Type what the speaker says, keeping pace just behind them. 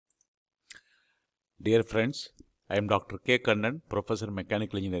Dear friends, I am Dr. K. Kannan, Professor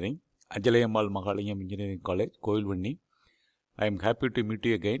Mechanical Engineering, Anjalayammal Mahalingam Engineering College, Kovilvanni. I am happy to meet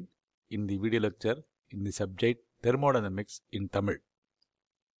you again in the video lecture in the subject Thermodynamics in Tamil.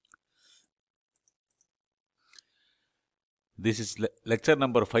 This is lecture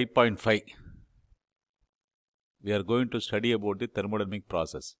number 5.5. We are going to study about the thermodynamic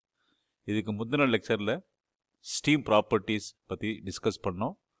process. இதுக்கு முந்தின லெக்சரில் steam properties பற்றி discuss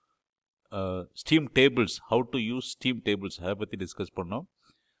பண்ணோம். Steam tables, how to use steam tables அதை பற்றி discuss பண்ணோம்.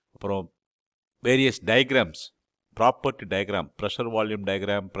 அப்புறம் various diagrams, property diagram, pressure volume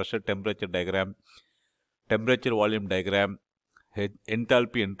diagram, pressure temperature diagram, temperature volume diagram,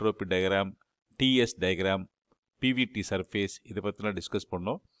 enthalpy entropy diagram, DS diagram, பிவிடி surface, இதை பற்றிலாம் டிஸ்கஸ்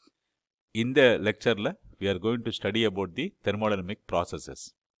பண்ணோம். இந்த லெக்சரில் we are going to study about the thermodynamic processes.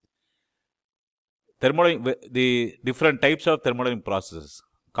 The different types of thermodynamic processes: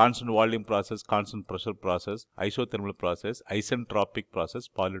 constant volume process, constant pressure process, isothermal process, isentropic process,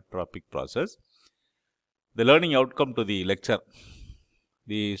 polytropic process. The learning outcome to the lecture: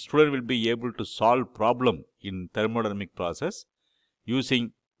 the student will be able to solve problem in thermodynamic process using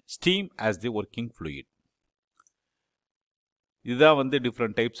steam as the working fluid. இதுதான் வந்து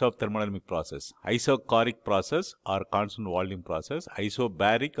different types of thermodynamic process. Isochoric process or constant volume process,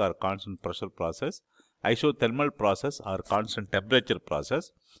 isobaric or constant pressure process, isothermal process or constant temperature process,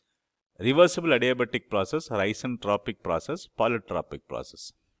 reversible adiabatic process or isentropic process, polytropic process.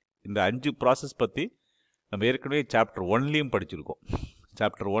 இந்த 5 process பற்றி நம்ம ஏற்கனவே chapter 1லையும் படிச்சிருக்கோம்.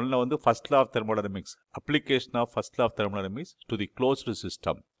 Chapter 1ல் வந்து first law of thermodynamics, application of first law of thermodynamics to the closed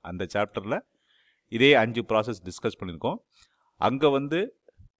system, அந்த சாப்டரில் இதே 5 ப்ராசஸ் டிஸ்கஸ் பண்ணியிருக்கோம். அங்கே வந்து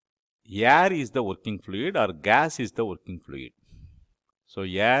air is the working fluid R case is the working fluid. So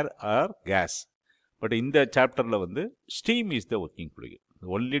air R case. But இந்த சாப்டரில் வந்து steam is the working fluid.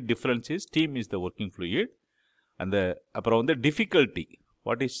 Only difference is steam is the working fluid. அந்த அப்புறம் வந்து difficulty,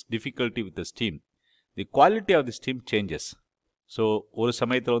 what is difficulty with the steam? The quality of the steam changes. So ஒரு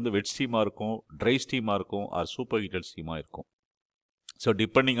சமயத்தில் வந்து வெட் ஸ்டீமாக இருக்கும், ட்ரை ஸ்டீமாக இருக்கும், ஆர் சூப்பர் ஹீட்டட் ஸ்டீமாக இருக்கும். So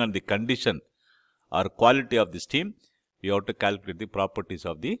depending on the condition R quality of the steam, we have to calculate the properties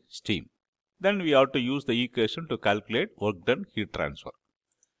of the steam. Then we have to use the equation to calculate work done, heat transfer.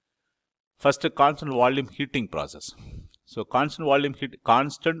 First, constant volume heating process. So constant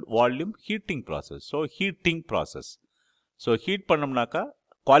volume heating process. So heating process. So heat பண்ணோம்னாக்கா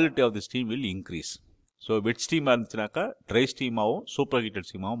quality of the steam will increase. So wet steam இருந்துச்சுனாக்கா dry steam ஆவும் superheated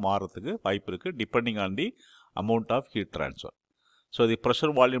steam ஆவும் மாறதுக்கு வாய்ப்பு இருக்கு, depending on the amount of heat transfer. So the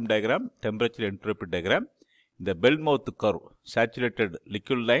pressure volume diagram, temperature entropy diagram, the bell mouth curve, saturated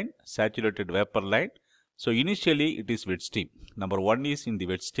liquid line, saturated vapor line. So initially it is wet steam. Number 1 is in the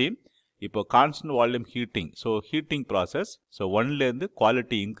wet steam. இப்போ constant volume heating. So heating process. So 1லேருந்து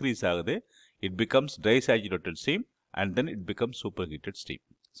quality increase ஆகுது. It becomes dry saturated steam and then it becomes superheated steam.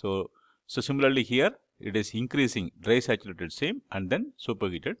 So similarly here it is increasing dry saturated steam and then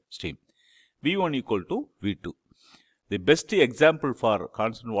superheated steam. V1 equal to V2. The best example for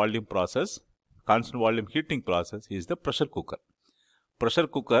constant volume process, constant volume heating process, is the pressure cooker. Pressure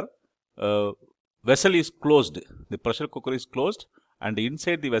cooker vessel is closed. The pressure cooker is closed and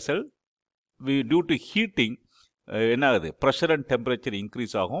inside the vessel, due to heating, pressure and temperature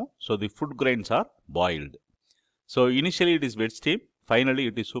increase ஆகும். So the food grains are boiled. So initially it is wet steam, finally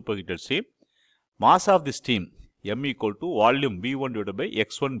it is superheated steam. Mass of the steam, m equal to volume V1 divided by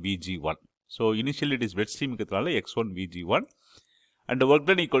x1 Vg1. So initially it is wet steam இருக்கிறதுனால x1 Vg1. And the work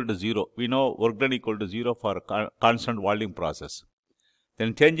done equal to 0. We know work done equal to 0 for constant volume process. Then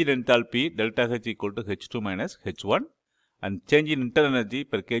change in enthalpy, delta H equal to H2 minus H1. And change in internal energy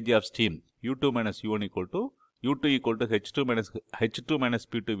per kg of steam, U2 minus U1 equal to H2 minus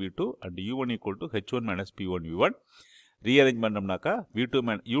P2 V2 and U1 equal to H1 minus P1 V1. Rearrange பண்ணோம்னாக்கா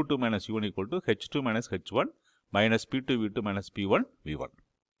U2 minus U1 equal to H2 minus H1 minus P2 V2 minus P1 V1.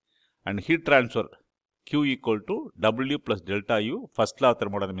 And heat transfer, Q equal to W plus delta U, first law of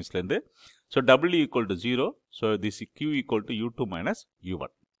thermodynamics lende. So W equal to 0. So this Q equal to U2 minus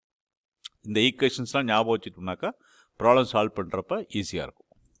U1. இந்த ஈக்குவேஷன்ஸ்லாம் ஞாபகம் வச்சுட்டோம்னாக்கா problem solve பண்ணுறப்ப ஈஸியாக இருக்கும்.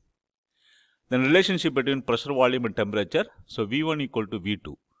 Then relationship between pressure, volume and temperature. So V1 equal to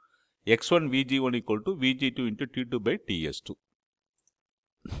V2. X1 Vg1 equal to Vg2 into T2 by Ts2.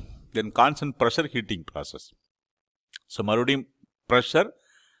 Then constant pressure heating process. So மறுபடியும் pressure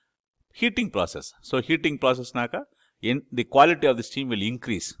heating process. So heating process naka, the quality of the steam will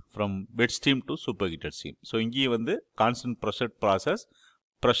increase from wet steam to superheated steam. So ingi vandu constant pressure process,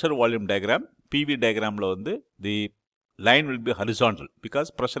 pressure volume diagram, PV diagram la vandu the line will be horizontal because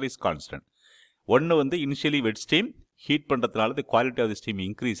pressure is constant. One vandu initially wet steam, heat பண்றதுனால the quality of the steam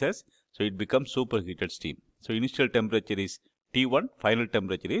increases. So it becomes superheated steam. So initial temperature is T1, final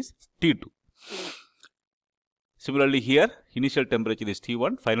temperature is T2. Similarly here, initial temperature is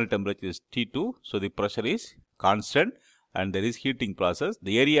T1, final temperature is T2. So the pressure is constant and there is heating process.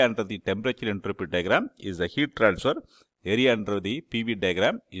 The area under the temperature entropy diagram is the heat transfer. The area under the PV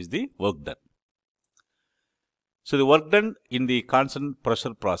diagram is the work done. So the work done in the constant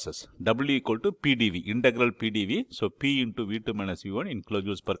pressure process, W equal to PdV, integral PdV. So P into V2 minus V1 in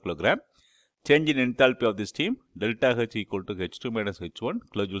kilojoules per kilogram. Change in enthalpy of the steam, delta H equal to H2 minus H1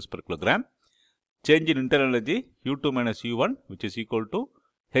 kilojoules per kilogram. Change in internal energy, U2 minus U1, which is equal to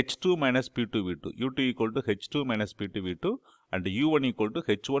H2 minus P2 V2. U2 equal to H2 minus P2 V2 and U1 equal to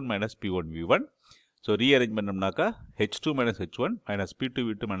H1 minus P1 V1. So rearrange pannamnaka H2 minus H1 minus P2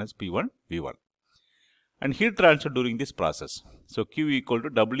 V2 minus P1 V1. And heat transfer during this process. So Q equal to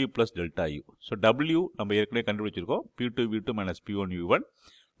W plus delta U. So W நம்ம ஏற்கனவே கண்டுபிடிச்சிருக்கோம் P2 V2 minus P1 V1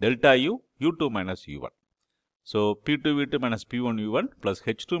 delta U U2 minus U1. So P2 V2 minus P1 V1 plus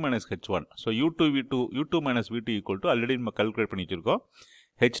H2 minus H1. So U2 minus V2 equal to already நம்ம calculate பண்ணி வச்சிருக்கோம்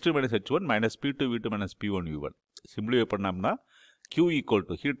H2 minus H1 minus P2 V2 minus P1 V1. Simplify பண்ணோம்னா Q equal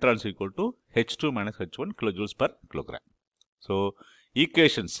to heat transfer equal to H2 minus H1 kilojoules per kilogram. So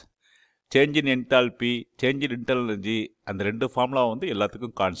equations change in enthalpy, change in internal energy அந்த ரெண்டு formula வந்து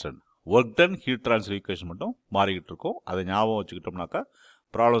எல்லாத்துக்கும் constant. Work done heat transfer equation மட்டும் மாறிக்கிட்டு இருக்கும். அதை ஞாபகம் வச்சுக்கிட்டோம்னாக்கா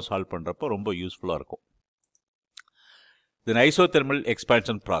ப்ராப்ளம் சால்வ் பண்ணுறப்போ ரொம்ப யூஸ்ஃபுல்லாக இருக்கும். Then isothermal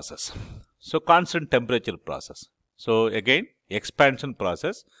expansion process. So constant temperature process. So again expansion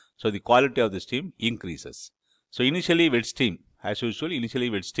process. So the quality of the steam increases. So initially wet steam, as usual, initially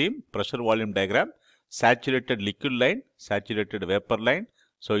wet steam, pressure volume diagram, saturated liquid line, saturated vapor line.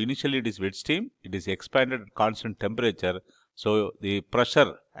 So initially it is wet steam, it is expanded at constant temperature. So the pressure,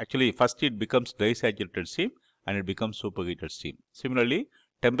 actually first it becomes dry saturated steam and it becomes superheated steam. Similarly,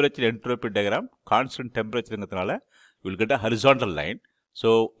 temperature entropy diagram, constant temperature ingathanala you will get a horizontal line. So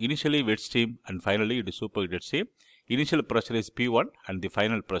initially wet steam and finally it is superheated steam. Initial pressure is P1 and the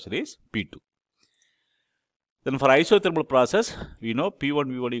final pressure is P2. Then for isothermal process, we know P1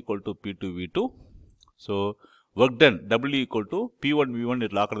 V1 equal to P2 V2. So work done W equal to P1 V1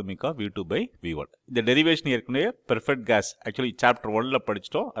 is logarithmic of V2 by V1. The derivation ஏற்கனவே perfect gas, actually chapter 1 ல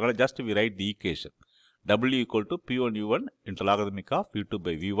படிச்சிட்டோம். அதனால just we write the equation. W equal to P1 V1 into logarithmic of V2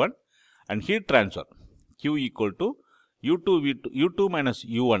 by V1 and heat transfer Q equal to U2 minus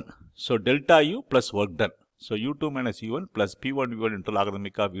U1. So delta U plus work done. So U2 minus U1 plus P1 V1 into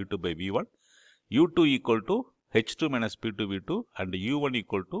logarithmic of V2 by V1. U2 equal to H2 minus P2 V2 and U1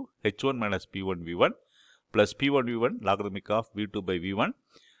 equal to H1 minus P1 V1 plus P1 V1 logarithmic of V2 by V1.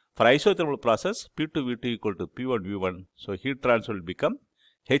 For isothermal process, P2 V2 equal to P1 V1. So heat transfer will become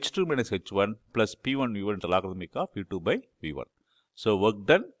H2 minus H1 plus P1 V1 into logarithmic of V2 by V1. So work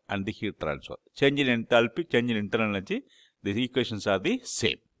done and the heat transfer. Change in enthalpy, change in internal energy, these equations are the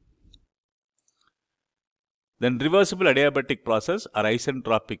same. Then reversible adiabatic process or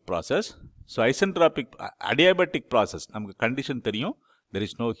isentropic process. So isentropic adiabatic process, நமக்கு condition தெரியும், there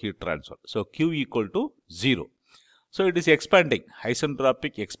is no heat transfer. So Q equal to 0. So it is expanding,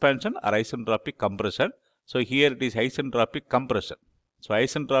 isentropic expansion or isentropic compression. So here it is isentropic compression. So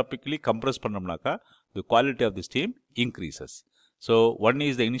isentropically compress பண்ணோம்னாக்கா the quality of the steam increases. So one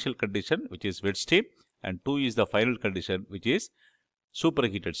is the initial condition which is wet steam and 2 is the final condition which is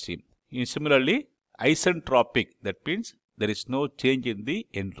superheated steam. Similarly, isentropic, that means there is no change in the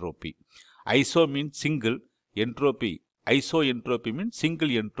entropy. Iso means single, entropy, isoentropy means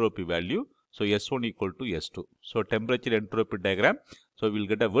single entropy value. So S1 equal to S2. So temperature entropy diagram. So we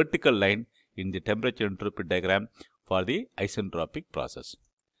will get a vertical line in the temperature entropy diagram for the isentropic process.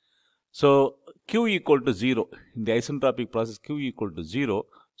 So Q equal to 0. In the isentropic process, Q equal to 0.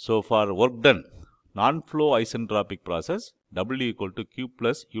 So for work done, non-flow isentropic process, W equal to Q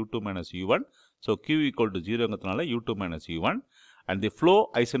plus U2 minus U1. So Q equal to 0 ngathanala U2 minus U1. And the flow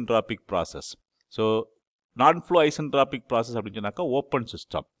isentropic process. So non-flow isentropic process அப்படின்னாக்கா open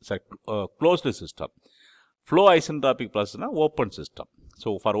system, closed system. Flow isentropic process na open system. So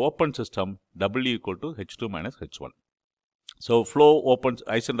for open system, W equal to H2 minus H1. So flow open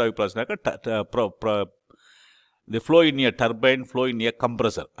isentropic process the flow in a turbine, flow in a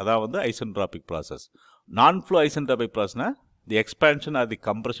compressor. That is the isentropic process. Non-flow isentropic process, the expansion or the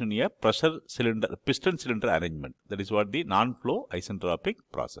compression in a pressure cylinder, piston cylinder arrangement. That is what the non-flow isentropic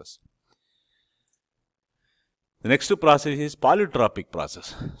process. The next process is polytropic process.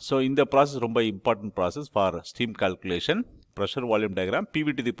 So in the process, very important process for steam calculation. Pressure volume diagram,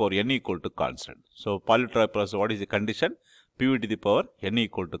 PV to the power n equal to constant. So polytropic process, what is the condition? PV to the power n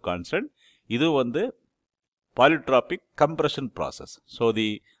equal to constant. This is the polytropic compression process. So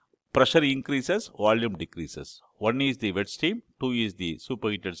the pressure increases, volume decreases. One is the wet steam, two is the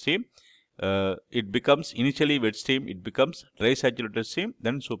superheated steam. It becomes initially wet steam, it becomes dry saturated steam,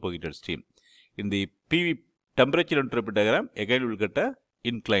 then superheated steam. In the PV temperature entropy diagram, again we will get a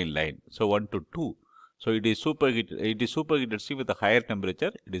inclined line. So 1 to 2. So it is superheated steam with a higher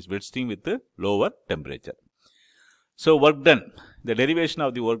temperature, it is wet steam with a lower temperature. So work done. The derivation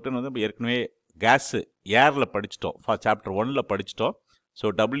of the work done is gas air la padichitom. For chapter 1 la padichitom.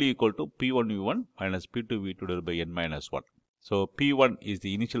 So W equal to P1V1 minus P2V2 divided by N minus 1. So P1 is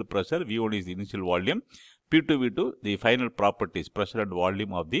the initial pressure, V1 is the initial volume, P2V2 the final properties, pressure and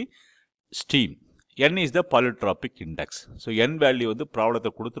volume of the steam. N is the polytropic index. So N value வந்து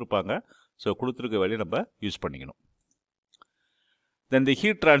ப்ராப்ளத்தை கொடுத்துருப்பாங்க. So கொடுத்துருக்க value நம்ம use பண்ணிக்கணும். Then the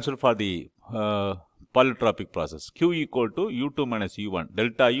heat transfer for the polytropic process. Q equal to U2 minus U1,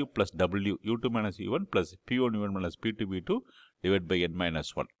 delta U plus W, U2 minus U1 plus P1 U1 minus P2 V2 divided by N minus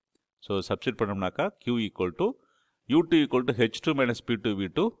 1. So substitute பண்ணோம்னாக்கா Q equal to U2 equal to H2 minus P2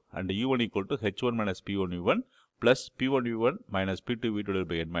 V2 and U1 equal to H1 minus P1 U1 plus P1 U1 minus P2 V2 divided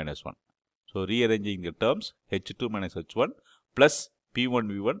by N minus 1. So rearranging the terms, H2 minus H1 plus P1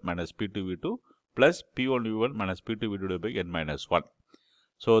 V1 minus P2 V2 plus P1 V1 minus P2 V2 divided by N minus 1.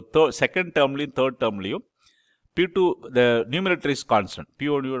 So second term, third term, P2, the numerator is constant.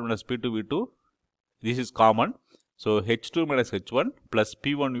 P1 V1 minus P2 V2, this is common. So H2 minus H1 plus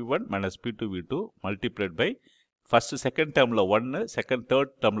P1 V1 minus P2 V2 multiplied by first second term 1, second third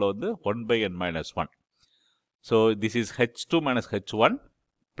term 1 by N minus 1. So this is H2 minus H1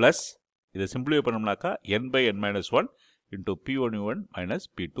 plus, this simplify பண்ணோம்னாக்கா N by N minus 1 into P1 V1 minus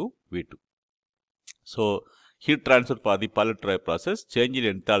P2 V2. So heat transfer for the polytropic process, change in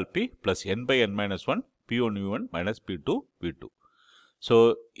enthalpy plus N by N minus 1 P1 V1 minus P2 V2. So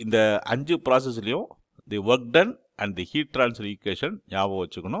in the 5 process the work done and the heat transfer equation ஞாபகம்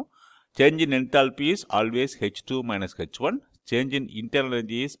வச்சுக்கணும். Change in enthalpy is always H2 minus H1. Change in internal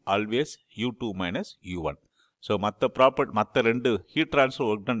energy is always U2 minus U1. So மற்ற ரெண்டு heat transfer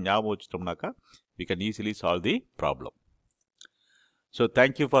work done ஞாபகம் வச்சுட்டோம்னாக்கா we can easily solve the problem. So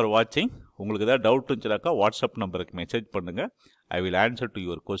thank you for watching. உங்களுக்கு ஏதாவது doubt இருந்துச்சுனாக்கா WhatsApp நம்பருக்கு message பண்ணுங்க. I will answer to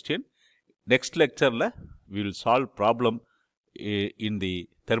your question. Next lectureல we will solve problem in the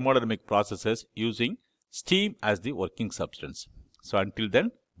thermodynamic processes using steam as the working substance. So until then,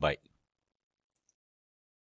 bye.